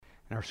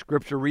And our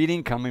scripture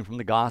reading coming from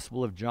the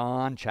Gospel of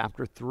John,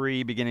 chapter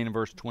 3, beginning in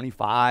verse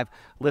 25.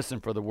 Listen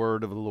for the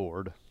word of the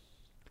Lord.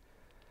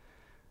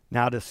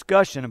 Now,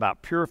 discussion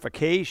about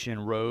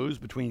purification rose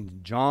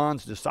between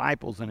John's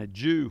disciples and a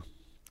Jew.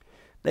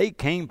 They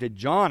came to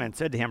John and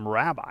said to him,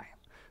 "Rabbi,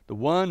 the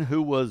one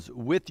who was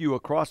with you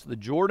across the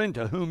Jordan,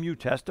 to whom you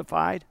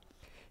testified,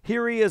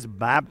 here he is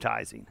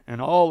baptizing,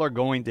 and all are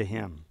going to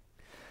him."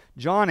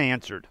 John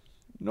answered,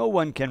 "No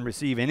one can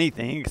receive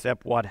anything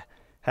except what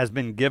has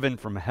been given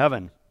from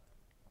heaven.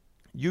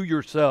 You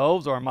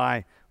yourselves are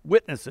my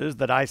witnesses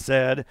that I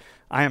said,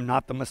 I am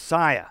not the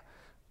Messiah,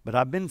 but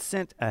I've been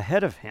sent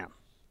ahead of him.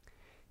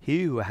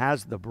 He who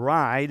has the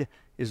bride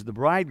is the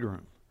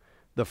bridegroom.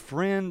 The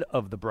friend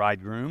of the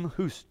bridegroom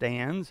who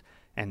stands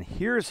and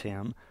hears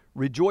him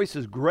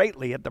rejoices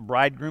greatly at the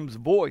bridegroom's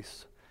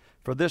voice.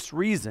 For this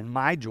reason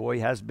my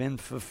joy has been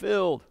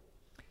fulfilled.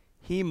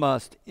 He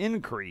must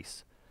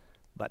increase,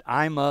 but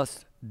I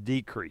must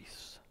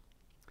decrease."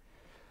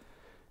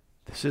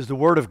 This is the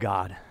word of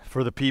God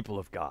for the people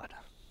of God.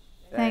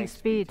 Thanks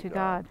be to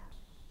God.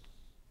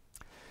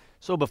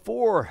 So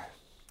before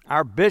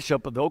our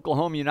bishop of the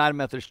Oklahoma United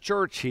Methodist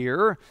Church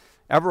here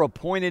ever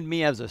appointed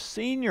me as a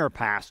senior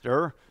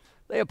pastor,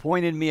 they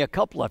appointed me a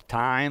couple of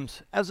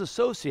times as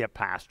associate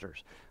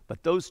pastors.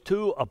 But those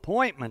two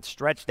appointments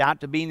stretched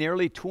out to be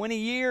nearly 20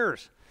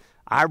 years.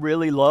 I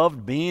really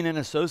loved being an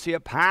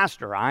associate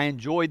pastor. I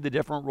enjoyed the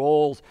different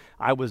roles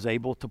I was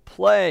able to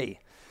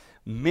play.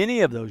 Many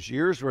of those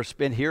years were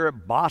spent here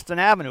at Boston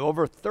Avenue.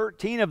 Over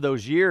 13 of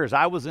those years,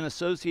 I was an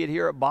associate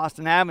here at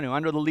Boston Avenue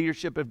under the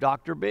leadership of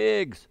Dr.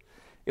 Biggs.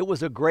 It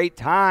was a great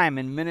time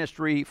in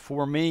ministry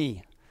for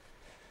me.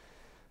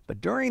 But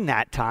during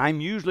that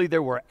time, usually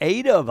there were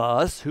 8 of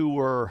us who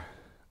were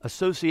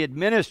associate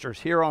ministers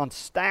here on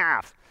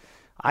staff.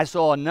 I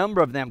saw a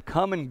number of them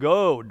come and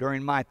go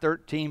during my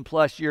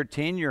 13-plus year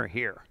tenure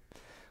here.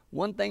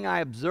 One thing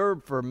I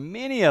observed for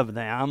many of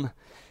them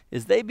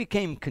is they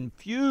became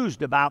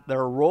confused about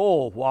their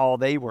role while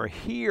they were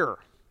here.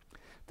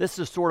 This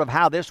is sort of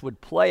how this would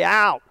play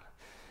out.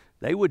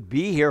 They would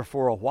be here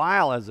for a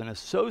while as an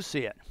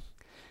associate,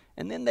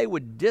 and then they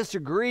would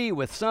disagree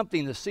with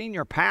something the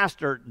senior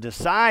pastor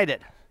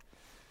decided.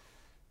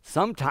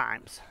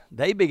 Sometimes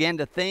they began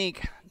to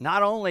think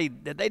not only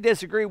did they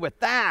disagree with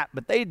that,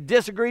 but they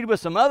disagreed with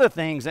some other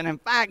things, and in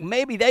fact,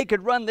 maybe they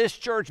could run this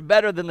church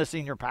better than the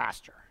senior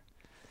pastor.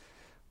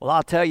 Well,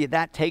 I'll tell you,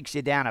 that takes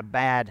you down a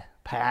bad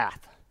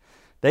path.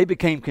 They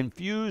became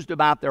confused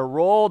about their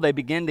role. They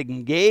began to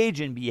engage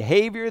in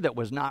behavior that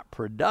was not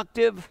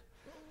productive.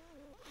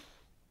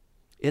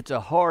 It's a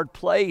hard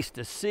place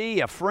to see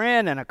a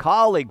friend and a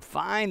colleague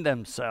find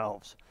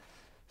themselves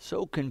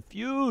so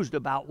confused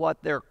about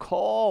what their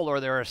call or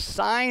their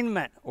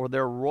assignment or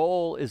their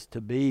role is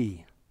to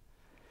be.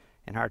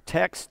 In our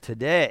text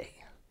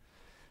today,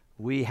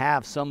 we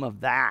have some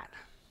of that.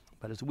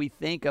 But as we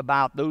think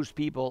about those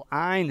people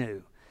I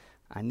knew,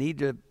 I need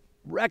to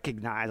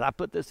recognize, I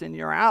put this in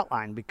your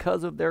outline,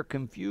 because of their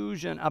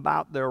confusion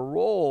about their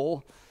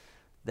role,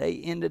 they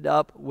ended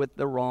up with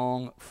the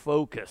wrong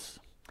focus.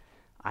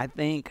 I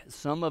think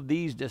some of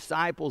these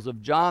disciples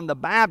of John the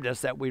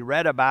Baptist that we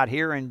read about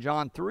here in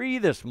John 3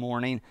 this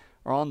morning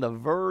are on the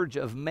verge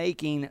of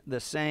making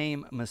the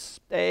same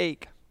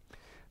mistake.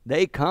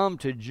 They come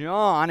to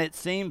John, it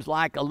seems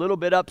like, a little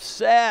bit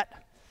upset.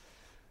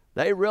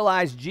 They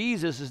realize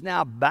Jesus is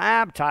now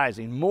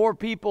baptizing. More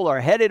people are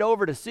headed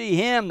over to see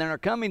him than are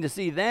coming to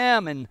see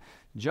them. And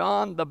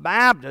John the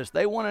Baptist,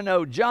 they want to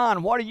know,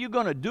 John, what are you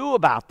going to do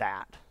about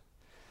that?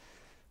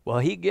 Well,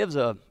 he gives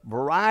a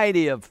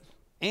variety of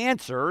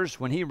answers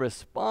when he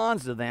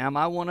responds to them.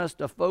 I want us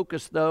to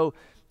focus, though,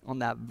 on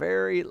that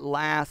very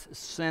last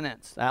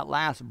sentence, that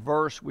last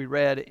verse we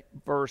read,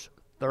 verse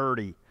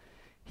 30.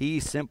 He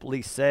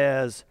simply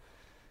says,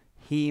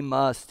 he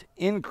must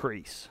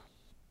increase,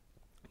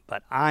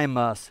 but I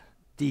must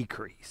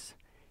decrease.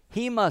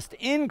 He must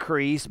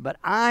increase, but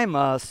I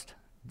must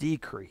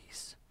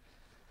decrease.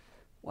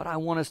 What I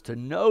want us to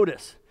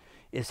notice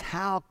is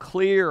how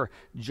clear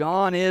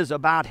John is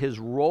about his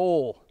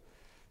role.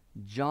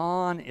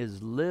 John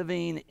is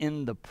living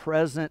in the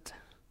present.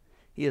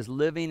 He is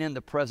living in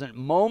the present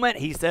moment.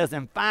 He says,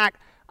 in fact,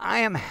 I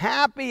am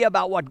happy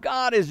about what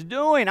God is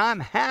doing.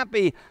 I'm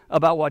happy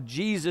about what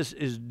Jesus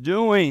is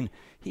doing.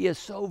 He is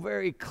so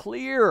very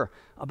clear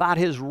about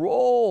his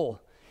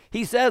role.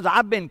 He says,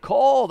 I've been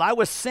called. I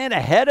was sent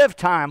ahead of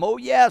time. Oh,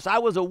 yes, I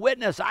was a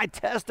witness. I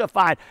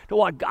testified to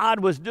what God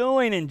was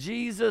doing in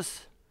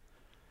Jesus.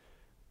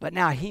 But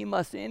now he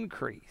must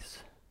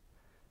increase,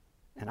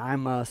 and I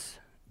must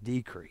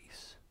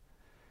decrease.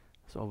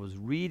 So I was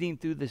reading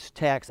through this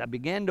text. I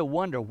began to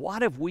wonder,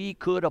 what if we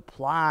could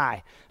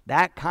apply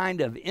that kind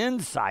of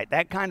insight,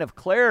 that kind of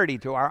clarity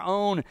to our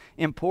own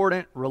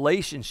important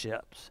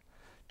relationships?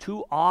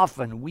 Too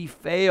often we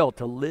fail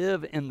to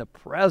live in the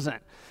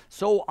present.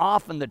 So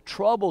often the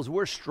troubles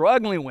we're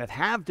struggling with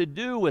have to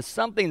do with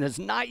something that's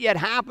not yet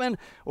happened,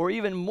 or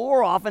even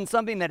more often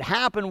something that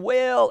happened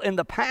well in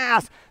the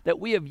past that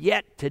we have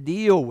yet to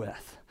deal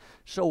with.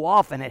 So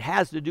often it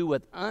has to do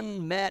with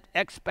unmet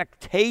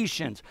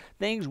expectations,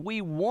 things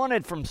we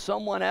wanted from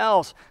someone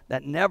else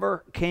that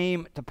never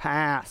came to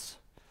pass.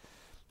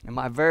 In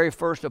my very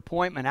first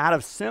appointment out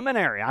of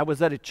seminary, I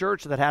was at a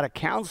church that had a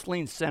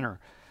counseling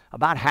center.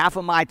 About half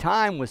of my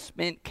time was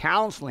spent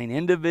counseling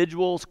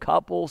individuals,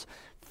 couples,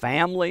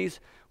 families,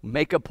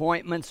 make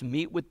appointments,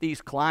 meet with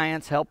these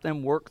clients, help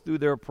them work through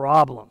their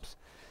problems.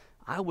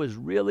 I was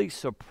really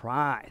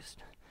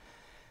surprised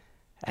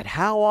at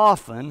how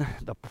often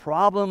the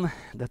problem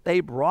that they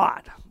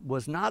brought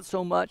was not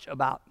so much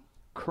about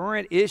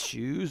current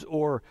issues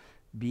or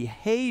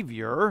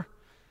behavior,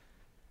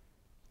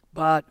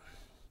 but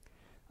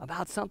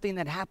about something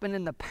that happened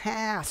in the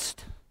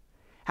past,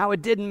 how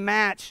it didn't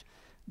match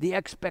the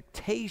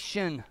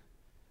expectation,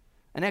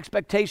 an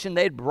expectation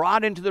they'd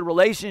brought into the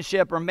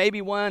relationship, or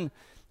maybe one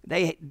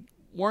they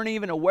weren't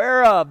even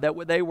aware of that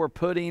they were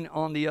putting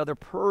on the other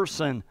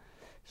person.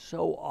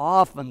 So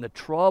often the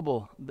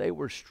trouble they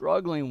were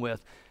struggling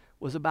with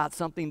was about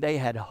something they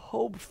had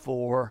hoped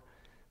for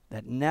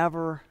that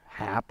never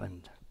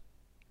happened.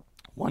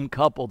 One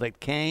couple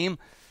that came,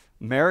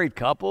 married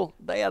couple,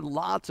 they had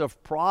lots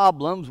of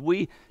problems.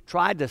 We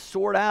tried to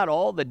sort out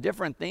all the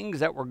different things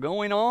that were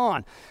going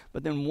on.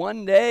 But then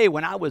one day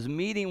when I was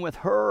meeting with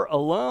her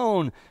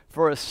alone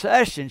for a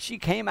session, she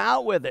came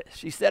out with it.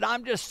 She said,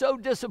 "I'm just so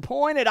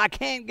disappointed. I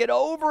can't get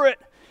over it.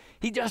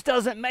 He just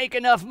doesn't make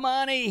enough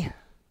money."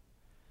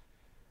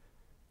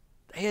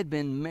 They had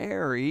been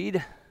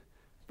married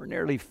for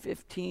nearly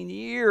 15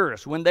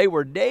 years. When they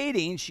were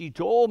dating, she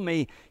told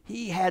me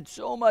he had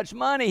so much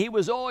money. He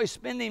was always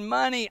spending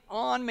money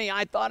on me.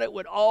 I thought it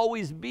would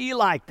always be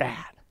like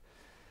that.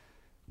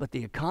 But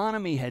the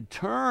economy had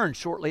turned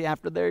shortly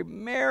after they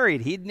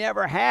married. He'd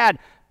never had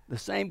the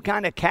same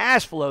kind of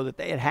cash flow that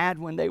they had had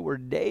when they were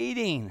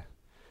dating.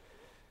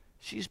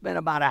 She spent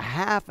about a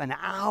half an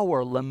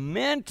hour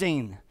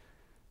lamenting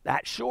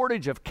that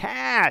shortage of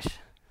cash,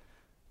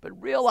 but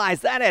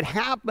realized that had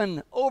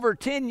happened over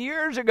 10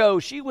 years ago.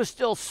 She was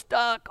still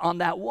stuck on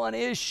that one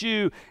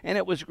issue, and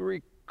it was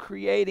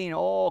creating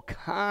all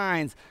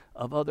kinds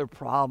of other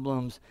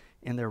problems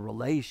in their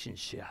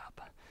relationship.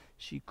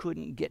 She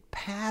couldn't get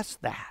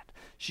past that.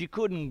 She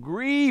couldn't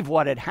grieve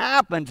what had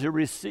happened to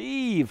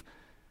receive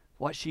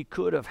what she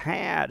could have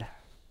had.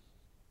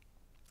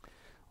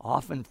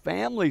 Often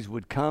families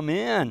would come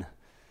in,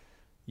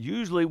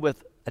 usually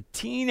with a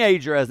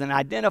teenager as an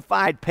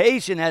identified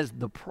patient as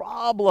the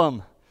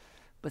problem.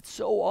 But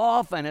so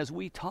often, as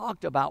we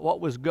talked about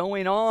what was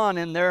going on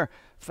in their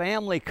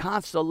family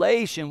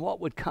constellation, what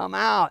would come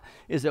out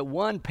is that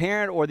one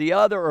parent or the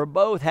other or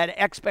both had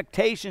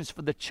expectations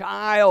for the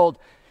child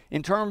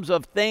in terms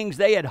of things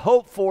they had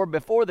hoped for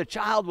before the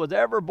child was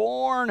ever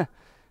born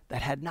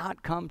that had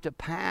not come to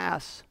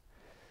pass.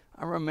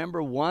 I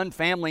remember one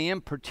family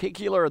in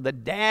particular, the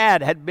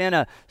dad had been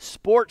a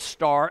sports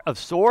star of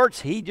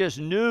sorts. He just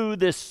knew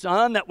this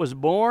son that was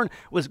born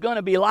was going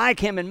to be like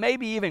him and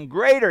maybe even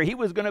greater. He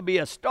was going to be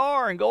a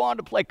star and go on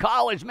to play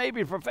college,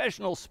 maybe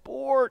professional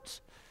sports.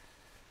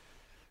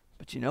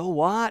 But you know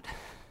what?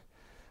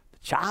 The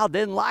child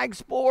didn't like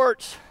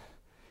sports.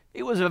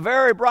 He was a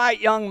very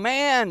bright young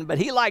man, but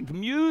he liked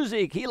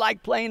music. He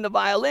liked playing the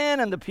violin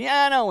and the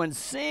piano and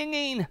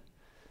singing.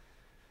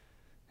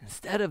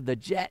 Instead of the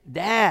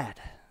dad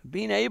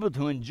being able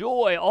to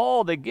enjoy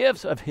all the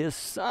gifts of his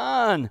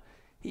son,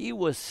 he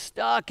was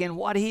stuck in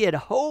what he had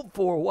hoped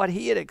for, what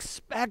he had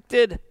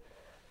expected.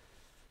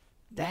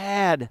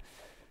 Dad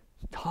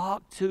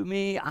talked to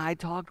me, I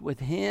talked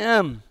with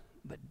him,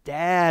 but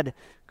Dad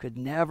could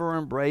never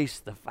embrace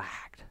the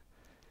fact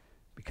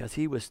because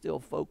he was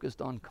still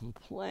focused on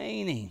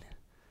complaining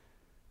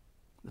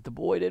that the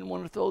boy didn't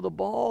want to throw the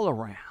ball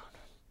around.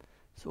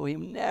 So he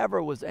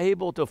never was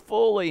able to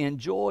fully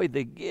enjoy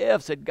the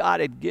gifts that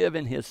God had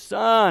given his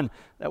son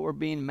that were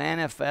being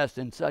manifest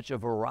in such a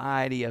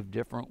variety of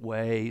different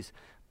ways,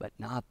 but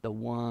not the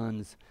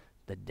ones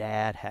the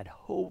dad had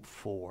hoped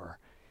for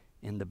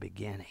in the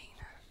beginning.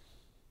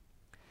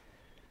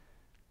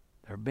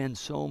 There have been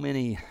so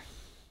many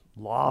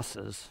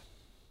losses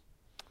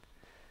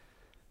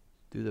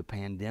through the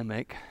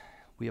pandemic.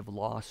 We have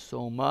lost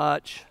so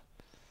much.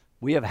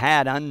 We have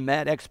had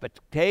unmet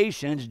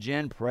expectations.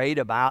 Jen prayed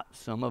about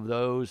some of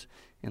those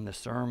in the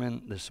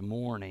sermon this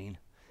morning.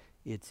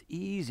 It's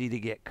easy to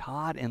get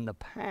caught in the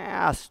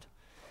past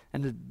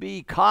and to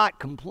be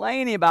caught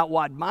complaining about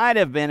what might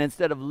have been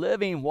instead of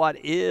living what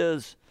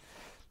is.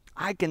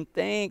 I can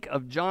think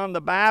of John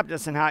the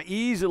Baptist and how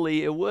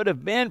easily it would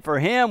have been for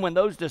him when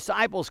those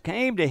disciples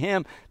came to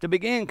him to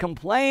begin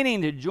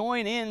complaining, to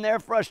join in their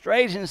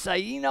frustration and say,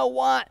 you know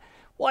what?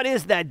 What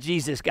is that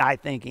Jesus guy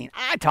thinking?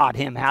 I taught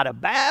him how to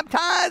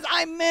baptize.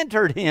 I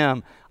mentored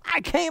him. I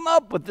came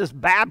up with this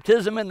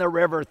baptism in the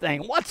river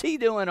thing. What's he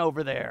doing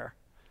over there?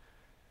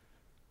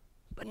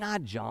 But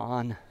not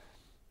John.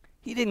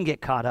 He didn't get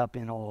caught up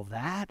in all of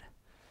that.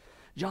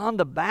 John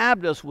the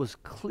Baptist was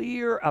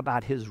clear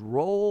about his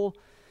role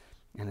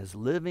and his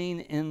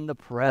living in the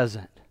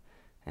present.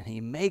 And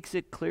he makes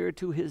it clear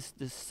to his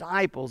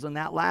disciples in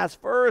that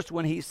last verse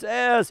when he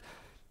says,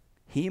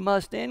 He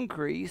must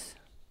increase,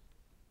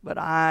 but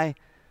I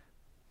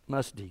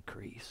must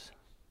decrease.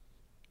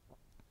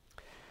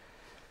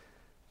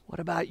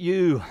 What about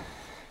you?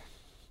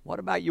 What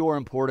about your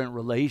important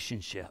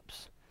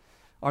relationships?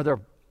 Are there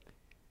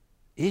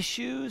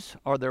issues?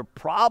 Are there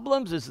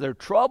problems? Is there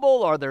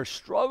trouble? Are there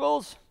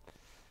struggles?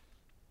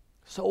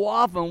 So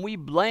often we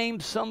blame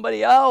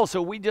somebody else,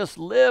 or we just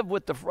live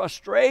with the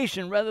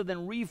frustration rather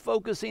than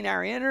refocusing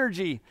our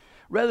energy,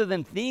 rather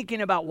than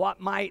thinking about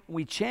what might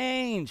we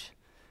change,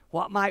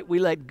 what might we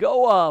let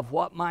go of,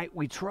 what might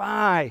we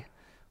try.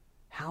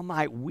 How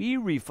might we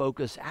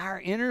refocus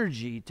our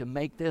energy to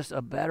make this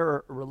a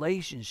better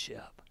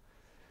relationship?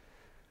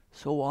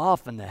 So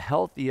often the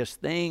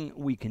healthiest thing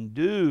we can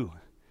do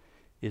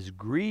is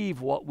grieve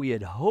what we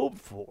had hoped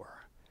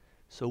for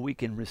so we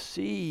can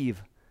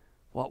receive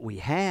what we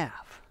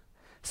have.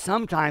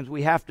 Sometimes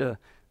we have to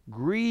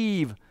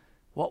grieve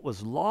what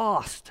was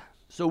lost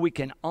so we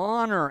can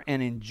honor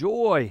and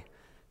enjoy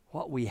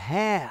what we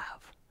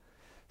have.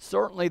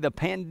 Certainly the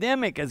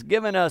pandemic has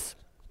given us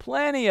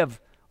plenty of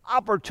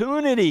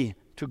opportunity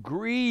to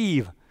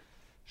grieve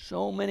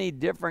so many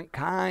different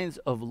kinds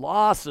of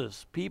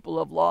losses. People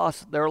have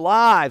lost their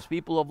lives.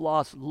 People have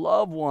lost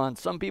loved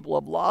ones. Some people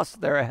have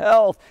lost their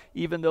health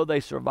even though they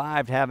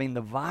survived having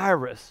the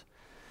virus.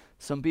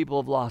 Some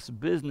people have lost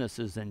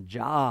businesses and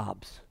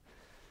jobs.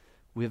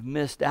 We've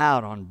missed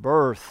out on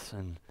births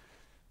and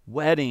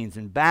weddings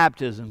and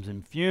baptisms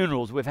and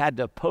funerals. We've had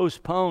to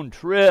postpone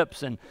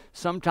trips and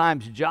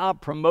sometimes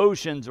job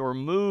promotions or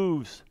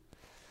moves.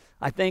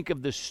 I think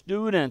of the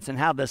students and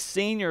how the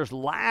seniors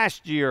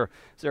last year,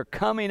 they're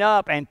coming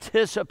up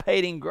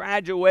anticipating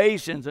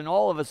graduations, and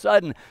all of a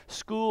sudden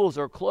schools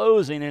are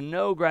closing and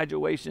no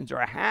graduations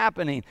are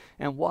happening,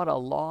 and what a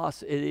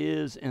loss it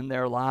is in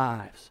their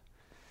lives.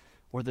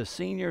 Or the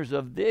seniors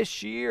of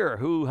this year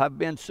who have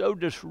been so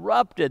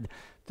disrupted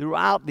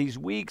throughout these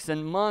weeks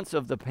and months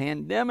of the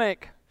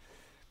pandemic.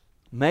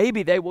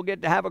 Maybe they will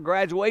get to have a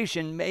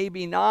graduation,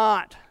 maybe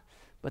not,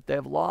 but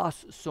they've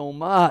lost so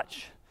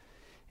much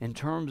in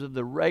terms of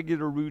the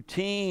regular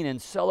routine and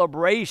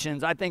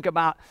celebrations. I think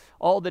about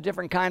all the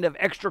different kind of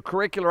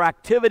extracurricular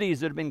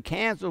activities that have been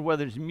canceled,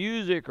 whether it's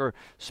music or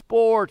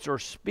sports or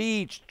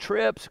speech,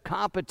 trips,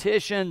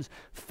 competitions,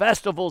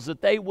 festivals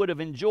that they would have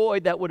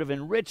enjoyed, that would have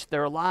enriched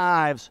their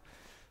lives,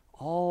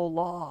 all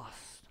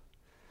lost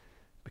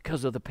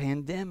because of the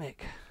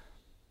pandemic.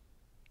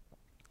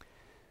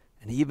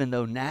 And even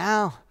though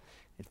now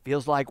it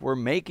feels like we're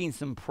making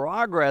some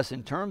progress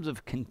in terms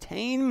of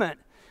containment,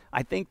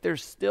 I think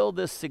there's still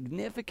this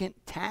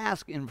significant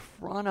task in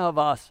front of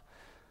us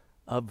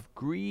of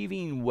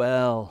grieving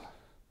well,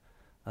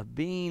 of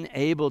being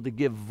able to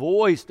give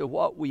voice to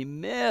what we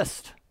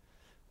missed,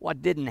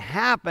 what didn't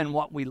happen,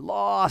 what we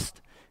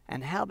lost,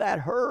 and how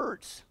that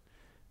hurts.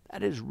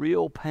 That is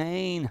real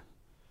pain.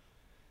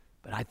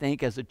 But I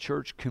think as a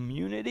church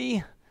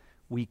community,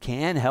 we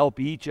can help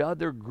each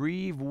other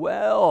grieve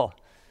well.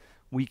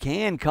 We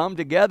can come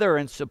together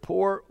and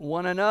support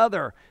one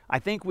another. I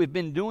think we've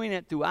been doing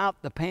it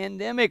throughout the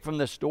pandemic. From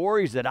the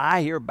stories that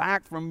I hear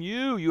back from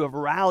you, you have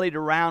rallied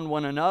around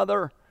one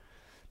another.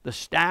 The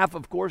staff,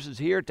 of course, is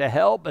here to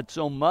help, but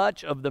so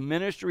much of the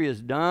ministry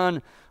is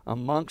done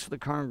amongst the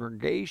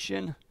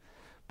congregation.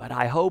 But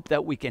I hope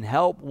that we can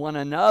help one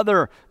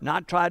another,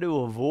 not try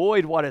to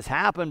avoid what has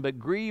happened, but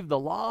grieve the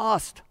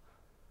lost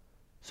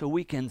so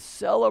we can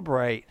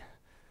celebrate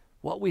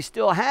what we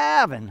still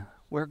have and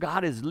where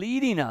God is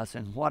leading us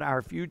and what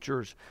our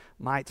futures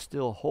might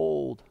still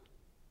hold.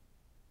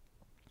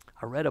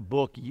 I read a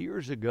book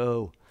years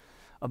ago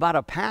about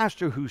a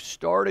pastor who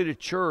started a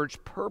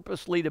church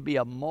purposely to be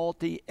a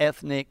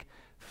multi-ethnic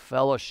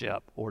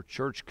fellowship or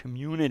church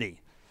community.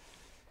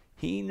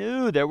 He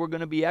knew there were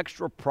going to be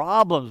extra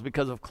problems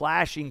because of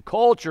clashing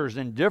cultures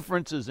and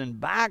differences in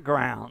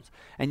backgrounds,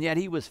 and yet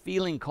he was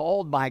feeling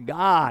called by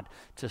God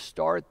to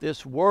start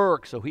this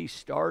work. So he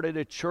started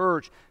a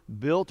church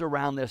built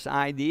around this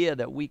idea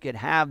that we could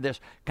have this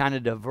kind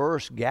of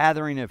diverse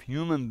gathering of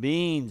human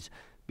beings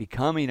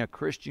becoming a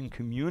Christian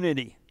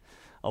community.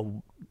 A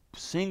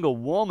single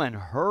woman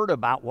heard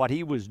about what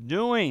he was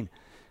doing.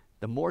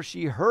 The more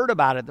she heard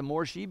about it, the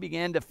more she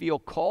began to feel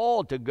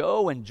called to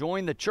go and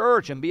join the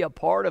church and be a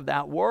part of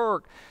that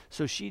work.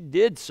 So she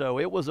did so.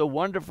 It was a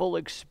wonderful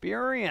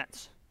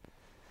experience.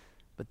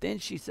 But then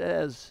she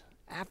says,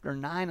 after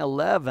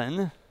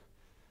 9/11,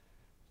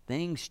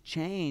 things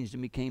changed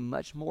and became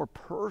much more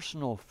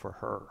personal for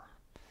her.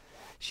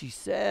 She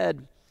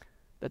said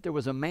that there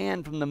was a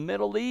man from the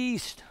Middle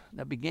East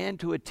that began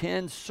to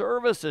attend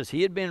services.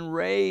 He had been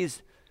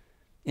raised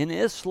in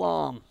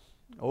Islam.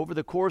 Over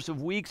the course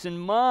of weeks and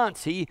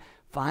months, he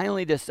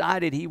finally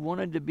decided he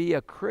wanted to be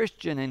a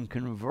Christian and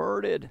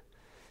converted.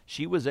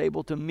 She was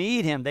able to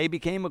meet him. They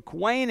became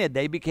acquainted.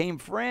 They became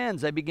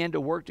friends. They began to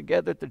work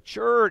together at the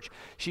church.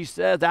 She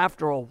says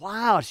after a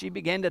while, she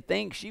began to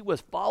think she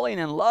was falling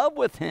in love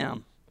with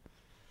him.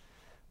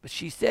 But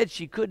she said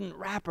she couldn't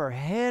wrap her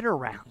head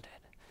around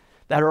it.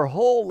 that her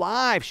whole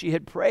life she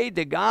had prayed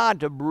to God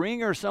to bring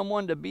her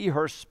someone to be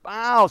her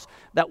spouse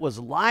that was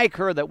like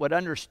her, that would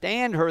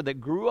understand her, that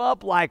grew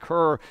up like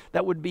her,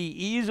 that would be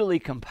easily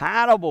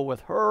compatible with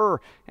her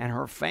and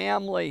her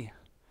family.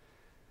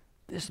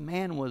 This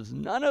man was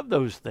none of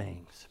those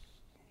things.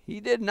 He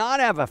did not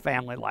have a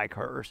family like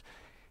hers.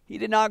 He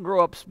did not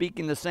grow up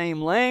speaking the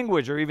same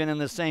language or even in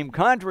the same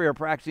country or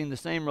practicing the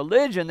same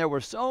religion. There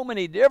were so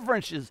many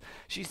differences.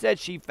 She said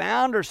she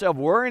found herself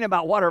worrying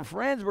about what her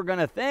friends were going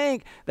to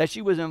think, that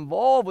she was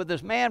involved with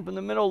this man from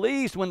the Middle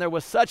East when there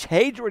was such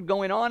hatred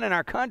going on in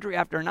our country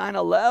after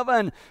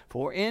 9/11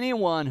 for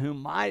anyone who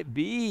might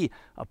be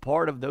a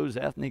part of those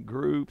ethnic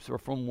groups or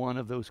from one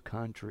of those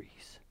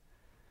countries.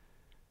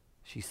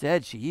 She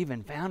said she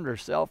even found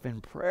herself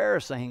in prayer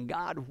saying,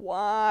 God,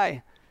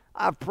 why?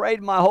 I've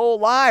prayed my whole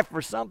life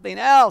for something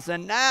else,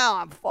 and now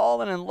I'm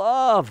falling in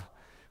love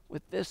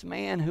with this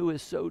man who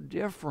is so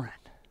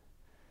different.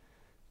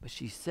 But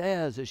she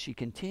says, as she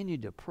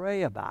continued to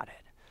pray about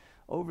it,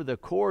 over the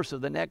course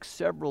of the next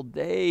several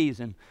days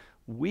and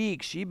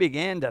weeks, she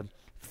began to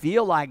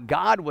feel like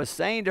God was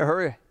saying to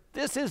her,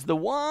 this is the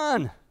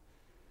one.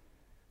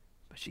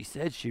 But she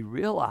said she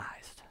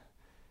realized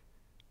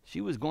she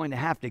was going to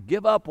have to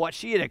give up what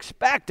she had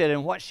expected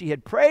and what she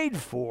had prayed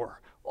for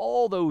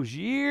all those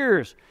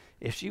years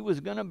if she was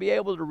going to be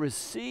able to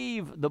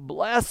receive the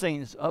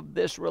blessings of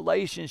this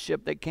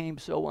relationship that came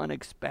so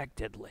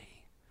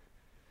unexpectedly.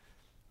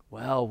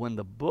 Well, when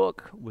the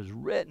book was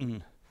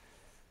written,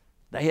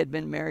 they had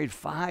been married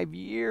 5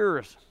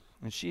 years.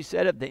 And she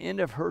said at the end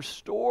of her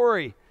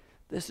story,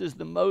 this is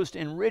the most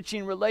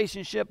enriching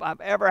relationship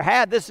I've ever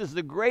had. This is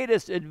the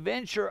greatest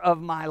adventure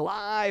of my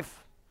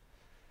life.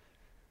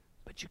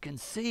 But you can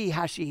see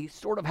how she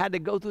sort of had to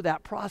go through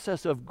that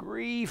process of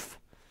grief,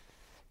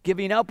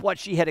 giving up what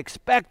she had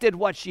expected,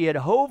 what she had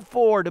hoped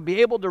for, to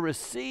be able to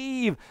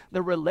receive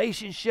the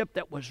relationship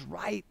that was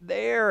right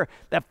there,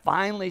 that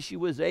finally she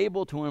was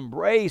able to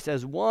embrace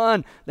as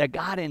one that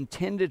God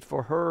intended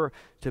for her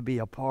to be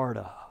a part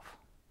of.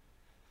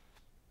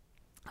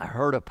 I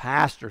heard a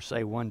pastor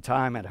say one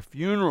time at a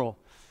funeral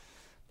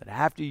that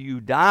after you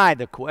die,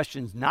 the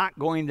question's not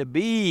going to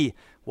be,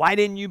 why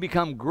didn't you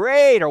become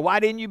great? Or why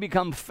didn't you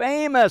become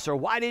famous? Or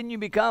why didn't you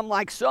become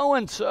like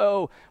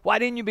so-and-so? Why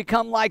didn't you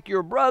become like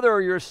your brother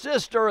or your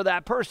sister or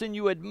that person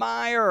you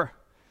admire?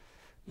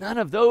 None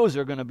of those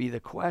are going to be the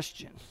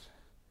questions.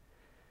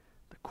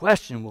 The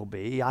question will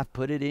be, I've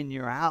put it in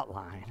your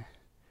outline,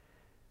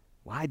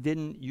 why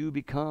didn't you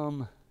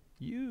become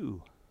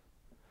you?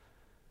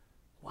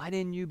 Why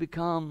didn't you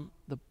become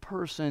the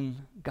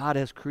person God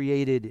has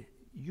created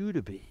you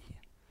to be?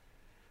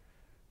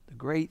 The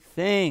great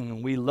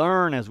thing we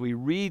learn as we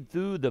read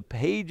through the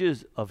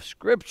pages of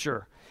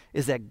Scripture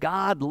is that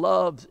God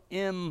loves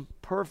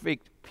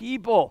imperfect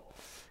people.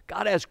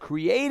 God has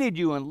created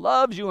you and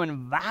loves you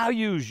and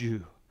values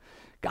you.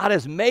 God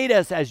has made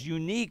us as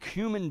unique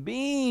human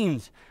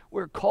beings.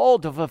 We're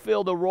called to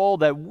fulfill the role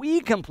that we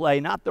can play,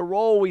 not the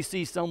role we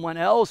see someone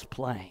else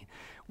playing.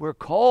 We're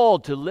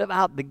called to live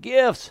out the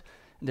gifts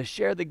and to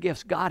share the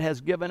gifts God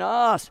has given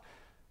us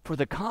for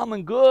the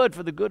common good,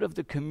 for the good of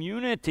the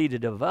community, to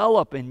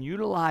develop and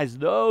utilize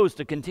those,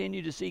 to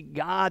continue to see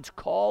God's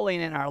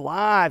calling in our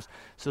lives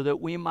so that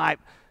we might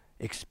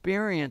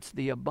experience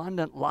the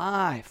abundant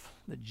life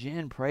that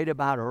Jen prayed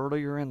about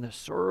earlier in the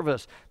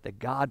service that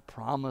God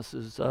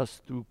promises us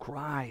through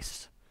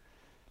Christ.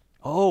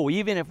 Oh,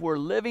 even if we're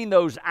living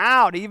those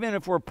out, even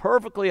if we're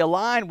perfectly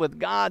aligned with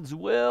God's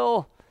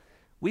will,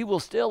 we will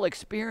still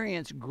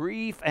experience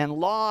grief and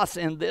loss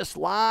in this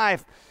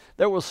life.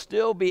 There will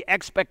still be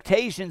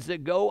expectations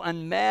that go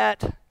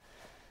unmet.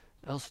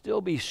 There'll still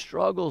be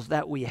struggles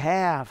that we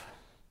have.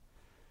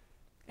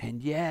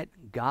 And yet,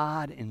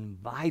 God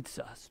invites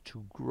us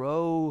to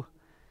grow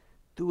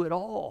through it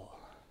all.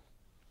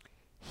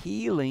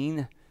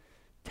 Healing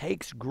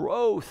takes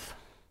growth.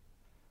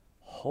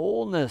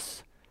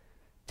 Wholeness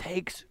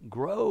takes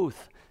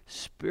growth.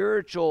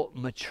 Spiritual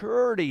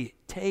maturity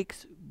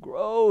takes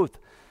growth.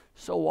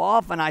 So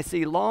often I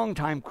see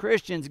longtime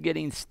Christians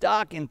getting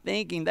stuck in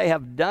thinking they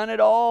have done it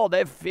all,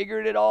 they've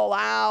figured it all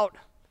out.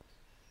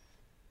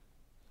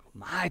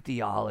 My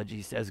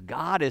theology says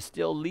God is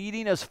still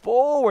leading us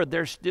forward.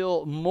 There's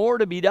still more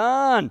to be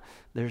done.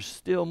 There's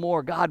still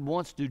more God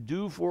wants to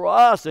do for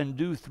us and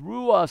do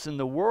through us in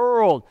the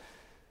world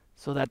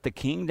so that the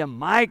kingdom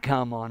might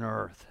come on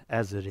earth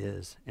as it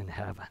is in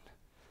heaven.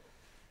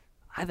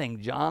 I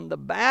think John the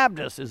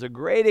Baptist is a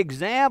great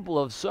example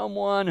of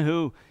someone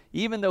who,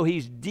 even though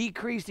he's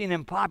decreasing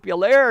in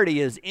popularity,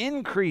 is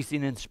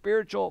increasing in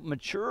spiritual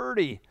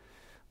maturity.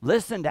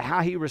 Listen to how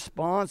he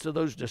responds to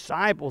those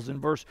disciples in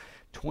verse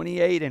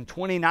 28 and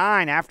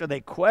 29 after they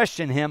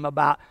question him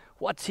about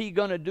what's he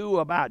going to do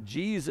about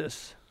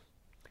Jesus.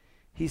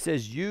 He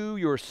says, "You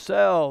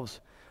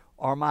yourselves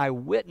are my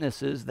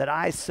witnesses that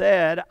I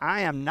said,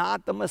 I am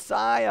not the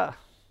Messiah,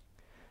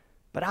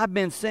 but I've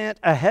been sent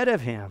ahead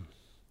of him.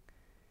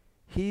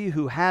 He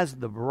who has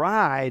the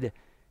bride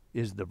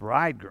is the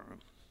bridegroom.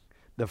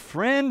 The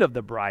friend of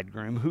the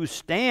bridegroom who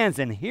stands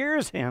and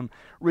hears him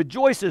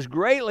rejoices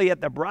greatly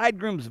at the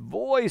bridegroom's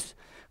voice.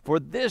 For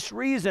this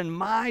reason,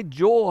 my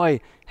joy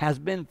has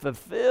been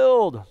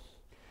fulfilled.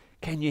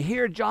 Can you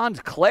hear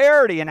John's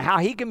clarity and how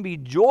he can be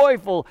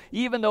joyful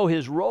even though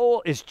his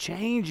role is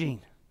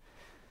changing?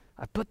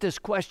 I put this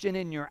question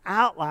in your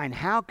outline.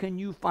 How can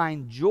you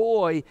find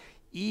joy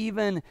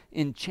even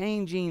in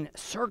changing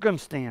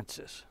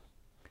circumstances?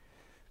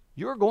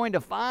 You're going to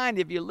find,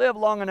 if you live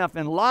long enough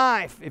in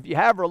life, if you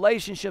have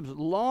relationships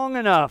long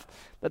enough,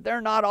 that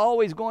they're not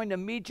always going to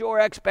meet your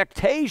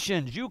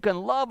expectations. You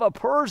can love a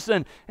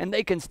person and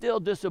they can still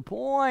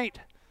disappoint.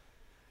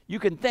 You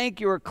can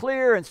think you're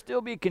clear and still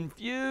be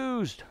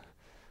confused.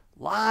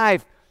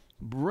 Life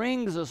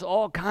brings us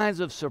all kinds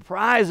of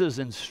surprises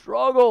and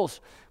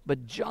struggles.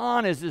 But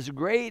John is this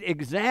great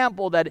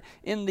example that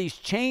in these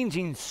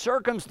changing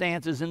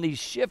circumstances, in these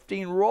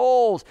shifting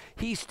roles,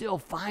 he's still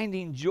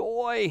finding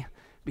joy,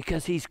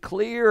 because he's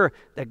clear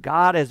that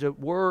God is at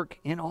work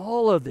in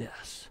all of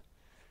this.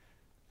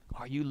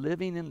 Are you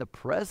living in the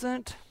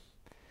present?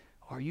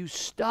 Are you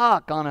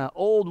stuck on an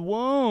old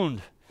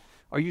wound?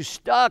 Are you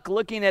stuck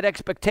looking at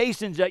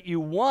expectations that you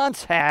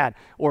once had,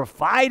 or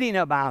fighting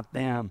about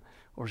them,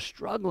 or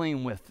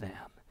struggling with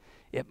them?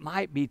 It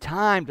might be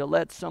time to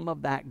let some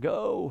of that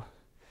go.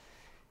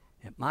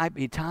 It might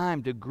be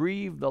time to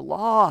grieve the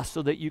loss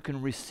so that you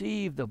can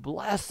receive the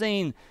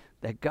blessing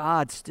that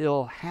God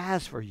still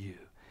has for you.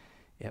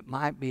 It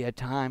might be a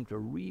time to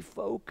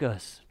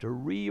refocus, to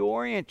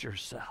reorient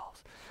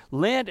yourselves.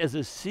 Lent is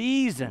a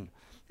season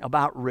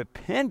about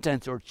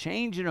repentance or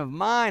changing of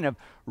mind, of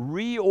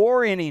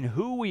reorienting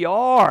who we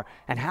are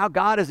and how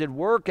God is at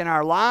work in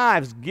our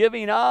lives,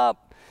 giving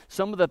up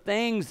some of the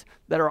things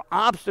that are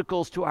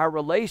obstacles to our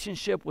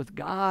relationship with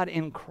God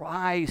in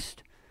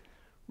Christ,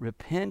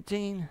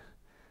 repenting,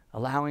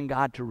 allowing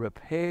God to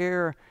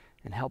repair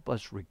and help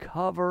us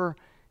recover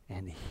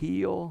and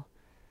heal.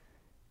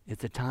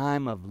 It's a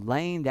time of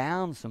laying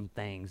down some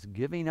things,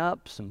 giving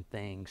up some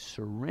things,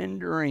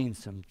 surrendering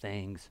some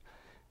things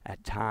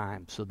at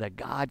times so that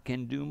God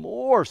can do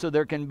more, so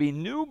there can be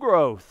new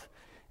growth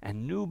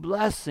and new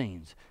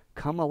blessings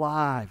come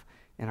alive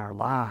in our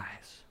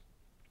lives.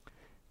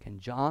 Can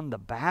John the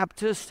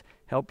Baptist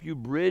help you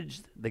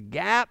bridge the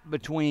gap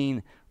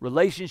between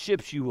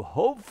relationships you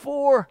hope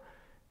for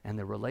and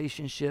the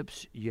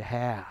relationships you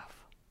have?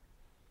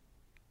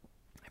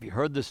 Have you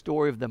heard the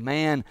story of the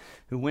man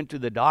who went to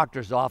the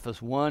doctor's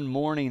office one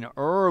morning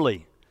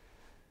early?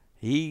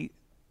 He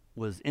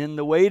was in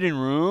the waiting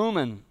room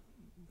and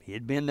he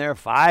had been there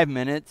 5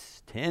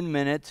 minutes, 10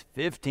 minutes,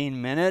 15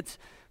 minutes.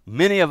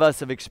 Many of us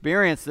have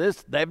experienced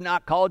this. They've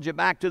not called you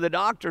back to the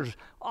doctor's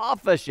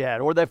office yet,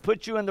 or they've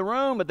put you in the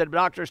room, but the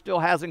doctor still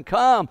hasn't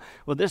come.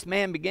 Well, this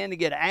man began to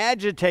get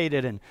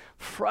agitated and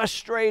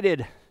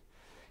frustrated.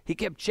 He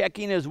kept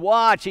checking his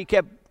watch. He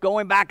kept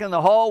going back in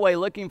the hallway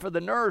looking for the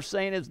nurse,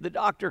 saying, "Is the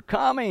doctor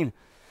coming?"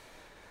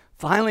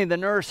 Finally, the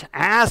nurse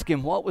asked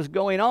him what was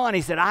going on.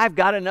 He said, "I've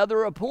got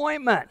another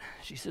appointment."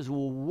 She says,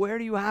 "Well, where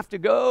do you have to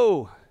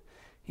go?"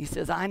 He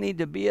says, "I need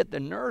to be at the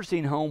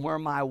nursing home where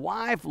my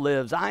wife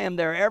lives. I am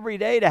there every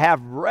day to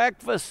have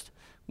breakfast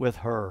with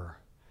her."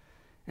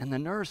 And the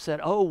nurse said,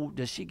 "Oh,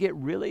 does she get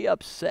really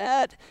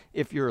upset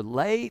if you're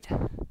late?"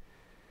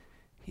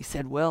 He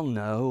said, "Well,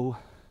 no.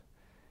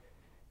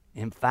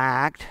 In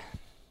fact,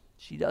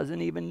 she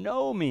doesn't even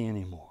know me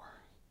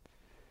anymore.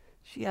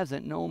 She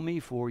hasn't known me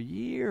for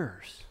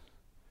years."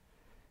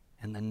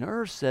 And the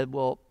nurse said,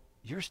 "Well,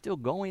 you're still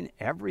going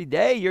every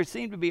day. You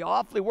seem to be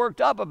awfully worked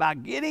up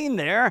about getting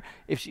there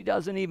if she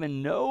doesn't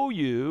even know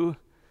you."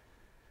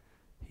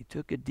 He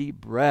took a deep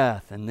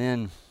breath, and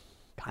then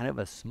kind of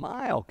a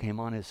smile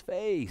came on his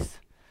face.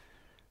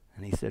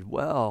 And he said,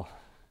 "Well,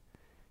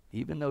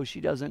 even though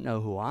she doesn't know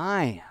who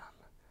I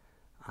am,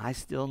 I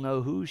still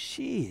know who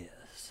she is."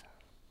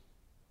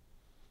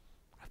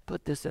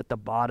 Put this at the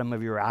bottom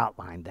of your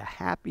outline. The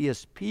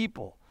happiest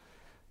people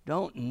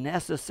don't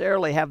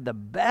necessarily have the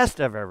best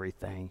of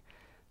everything.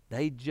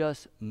 They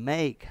just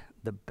make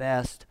the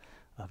best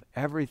of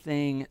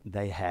everything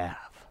they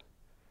have.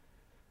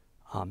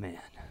 Amen.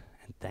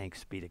 And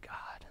thanks be to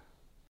God.